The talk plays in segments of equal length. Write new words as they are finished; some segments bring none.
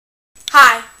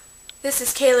Hi, this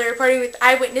is Kayla reporting with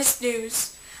Eyewitness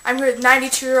News. I'm here with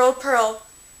 92-year-old Pearl.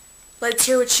 Let's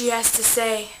hear what she has to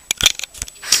say.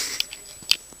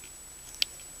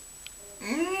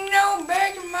 No,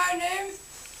 back in my day,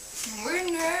 we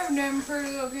didn't have them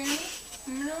pretty little candies.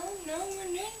 No,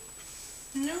 we didn't.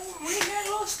 No, we had a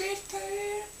little sketch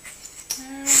pad.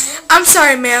 I'm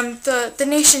sorry, ma'am. The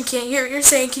nation can't hear what you're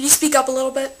saying. Can you speak up a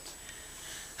little bit?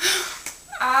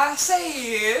 I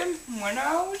said, when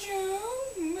I was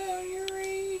young, about your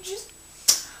ages,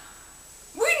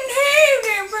 we didn't have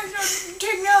them personal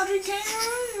technology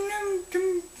cameras and them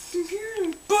computers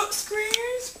and butt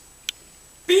screens,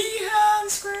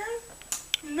 behind screens.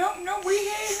 No, we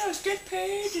had a sketch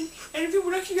page, and if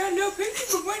people actually got a little picture,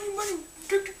 but when you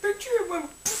took the picture, it went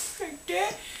poof like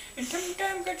that, and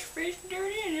sometimes got your face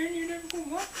dirty, and then you just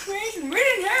wash your face, and we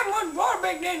didn't have much water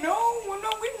back then, no,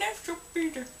 we didn't have soap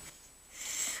either.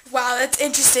 Wow, that's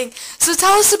interesting. So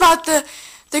tell us about the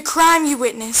crime you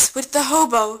witnessed with the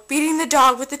hobo beating the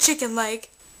dog with the chicken leg.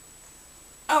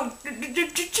 Oh, the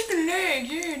chicken leg,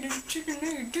 yeah, the chicken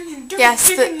leg. Yes,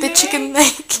 the chicken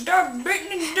leg. Dog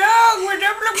beating the dog with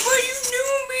that, like, what are you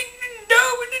doing beating the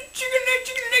dog with the chicken leg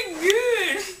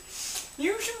good.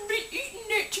 You should be eating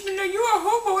that chicken leg. You a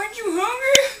hobo, ain't you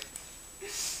hungry?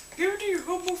 Give it to your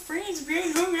hobo friends if you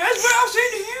ain't hungry. That's what I said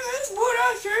to him, that's what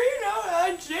I said.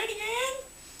 I'd say it again.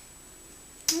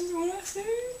 That's what I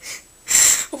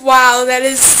said. Wow, that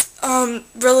is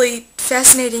really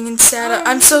fascinating and sad.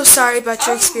 I'm so sorry about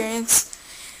your experience.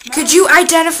 Could you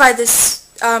identify this,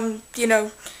 dog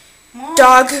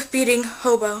beating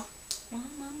hobo? Well,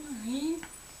 he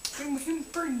was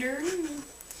pretty dirty.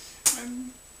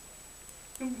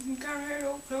 He kind of had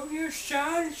old clothes on his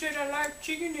side and said I like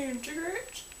chicken and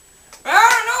cigarettes. But I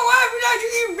don't know why if you like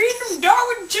to beat them dog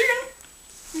with chicken.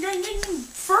 You gotta get some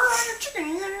fur on your chicken.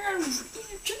 You gotta eat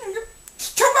the chicken.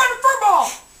 Choke on the fur ball.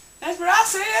 That's what I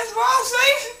say. That's what I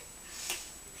say.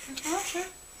 That's what I say.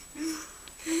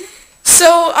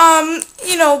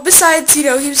 So, besides, he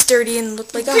was dirty and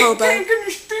looked like a hobo. Can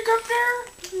you speak up there?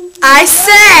 I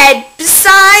said,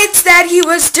 besides that he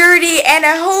was dirty and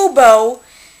a hobo,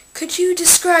 could you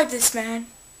describe this man?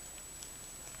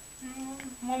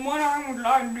 One arm was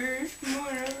like this.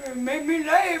 It made me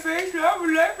laugh. Actually, I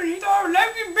was laughing. He thought I was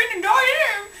laughing. He beat the dog.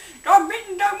 Dog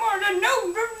beating the dog more than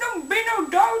no beat no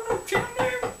dog, no chicken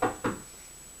there.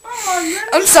 Oh my goodness.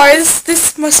 I'm sorry,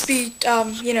 this must be,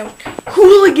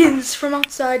 hooligans from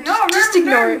outside. No, Just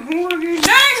ignore it. Hooligans.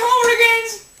 Dang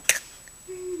hooligans!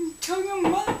 Tell your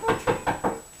mother.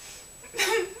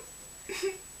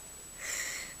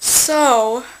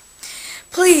 So,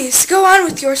 please, go on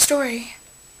with your story.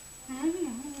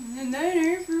 And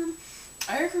then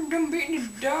after them beating the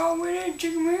dog with that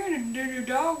chicken wing, the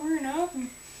dog ran up and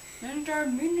then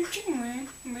started beating the chicken wing.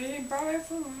 They probably had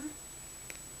fur on it.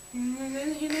 And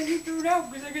then he threw it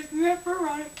out because I guess we had fur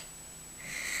on it.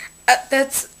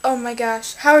 Oh my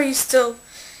gosh, how are you still,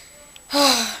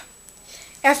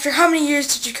 after how many years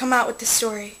did you come out with this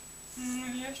story?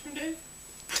 Yesterday.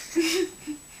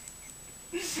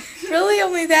 Really?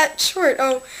 Only that short?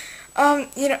 Oh,